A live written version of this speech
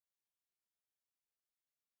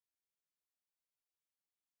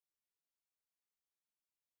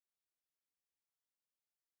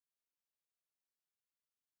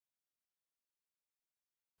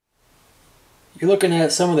You're looking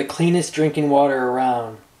at some of the cleanest drinking water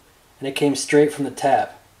around, and it came straight from the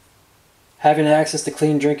tap. Having access to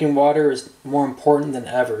clean drinking water is more important than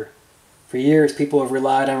ever. For years, people have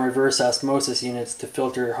relied on reverse osmosis units to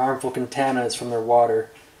filter harmful contaminants from their water,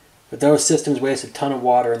 but those systems waste a ton of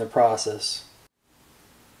water in the process.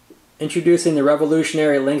 Introducing the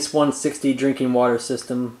revolutionary LINX 160 drinking water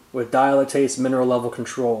system with dial-a-taste mineral level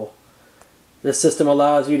control. This system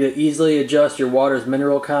allows you to easily adjust your water's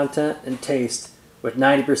mineral content and taste with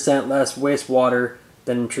 90% less wastewater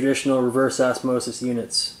than traditional reverse osmosis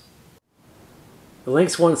units. The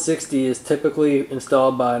LINX 160 is typically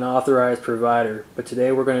installed by an authorized provider, but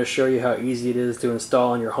today we're going to show you how easy it is to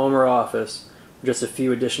install in your home or office with just a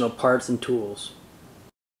few additional parts and tools.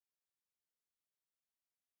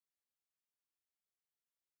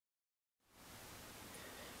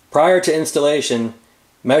 Prior to installation,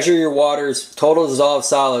 measure your water's total dissolved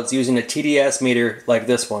solids using a TDS meter like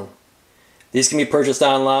this one. These can be purchased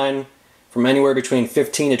online from anywhere between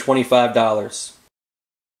 $15 to $25.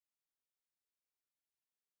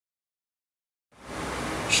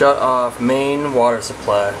 Shut off main water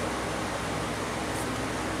supply.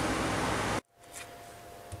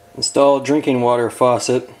 Install drinking water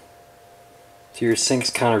faucet to your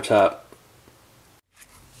sink's countertop.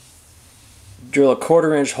 Drill a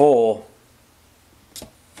 1/4 inch hole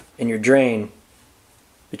in your drain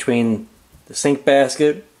between the sink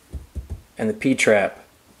basket and the P-trap,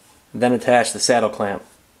 and then attach the saddle clamp.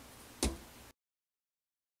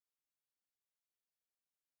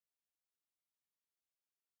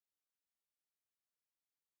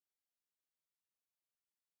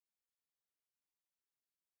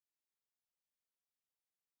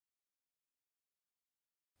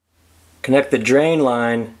 Connect the drain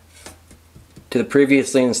line to the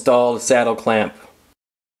previously installed saddle clamp.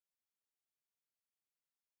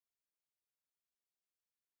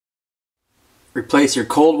 Replace your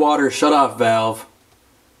cold water shutoff valve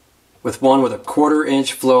with one with a 1/4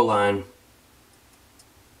 inch flow line.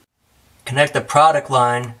 Connect the product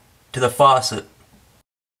line to the faucet.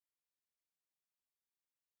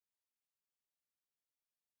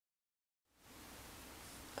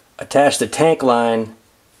 Attach the tank line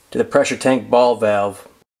to the pressure tank ball valve.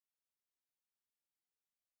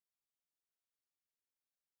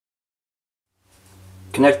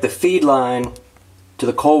 Connect the feed line to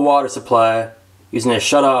the cold water supply using a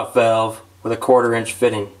shutoff valve with a 1/4 inch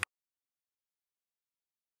fitting.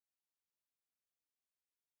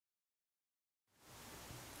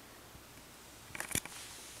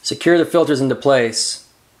 Secure the filters into place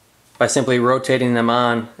by simply rotating them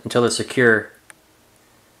on until they're secure.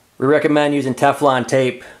 We recommend using Teflon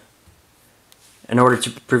tape in order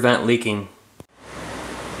to prevent leaking.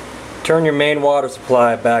 Turn your main water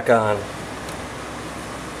supply back on.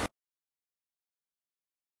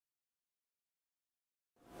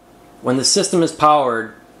 When the system is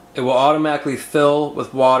powered, it will automatically fill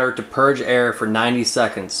with water to purge air for 90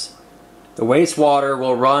 seconds. The wastewater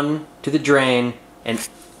will run to the drain and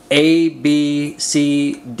A, B,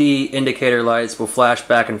 C, D indicator lights will flash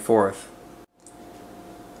back and forth.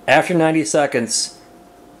 After 90 seconds,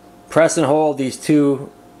 press and hold these two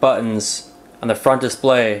buttons on the front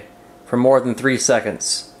display for more than 3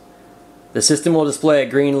 seconds. The system will display a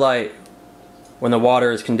green light when the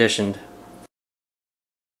water is conditioned.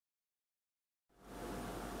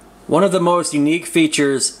 One of the most unique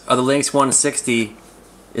features of the LINX 160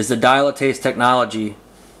 is the dial-a-taste technology,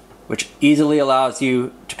 which easily allows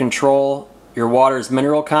you to control your water's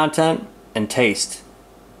mineral content and taste.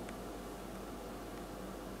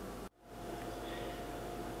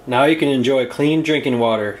 Now you can enjoy clean drinking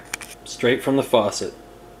water straight from the faucet.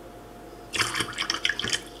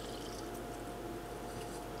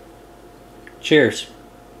 Cheers.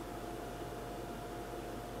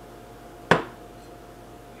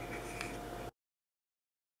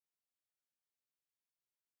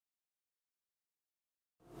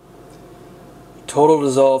 Total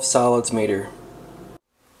dissolved solids meter.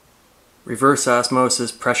 Reverse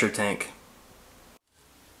osmosis pressure tank.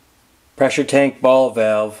 Pressure tank ball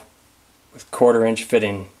valve with 1/4 inch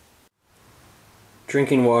fitting.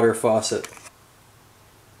 Drinking water faucet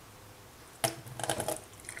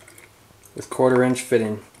with 1/4 inch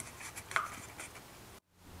fitting.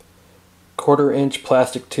 1/4 inch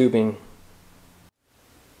plastic tubing.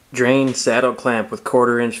 Drain saddle clamp with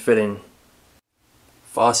 1/4 inch fitting.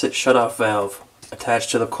 Faucet shutoff valve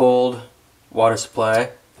attached to the cold water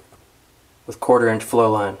supply with 1/4 inch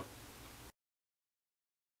flow line.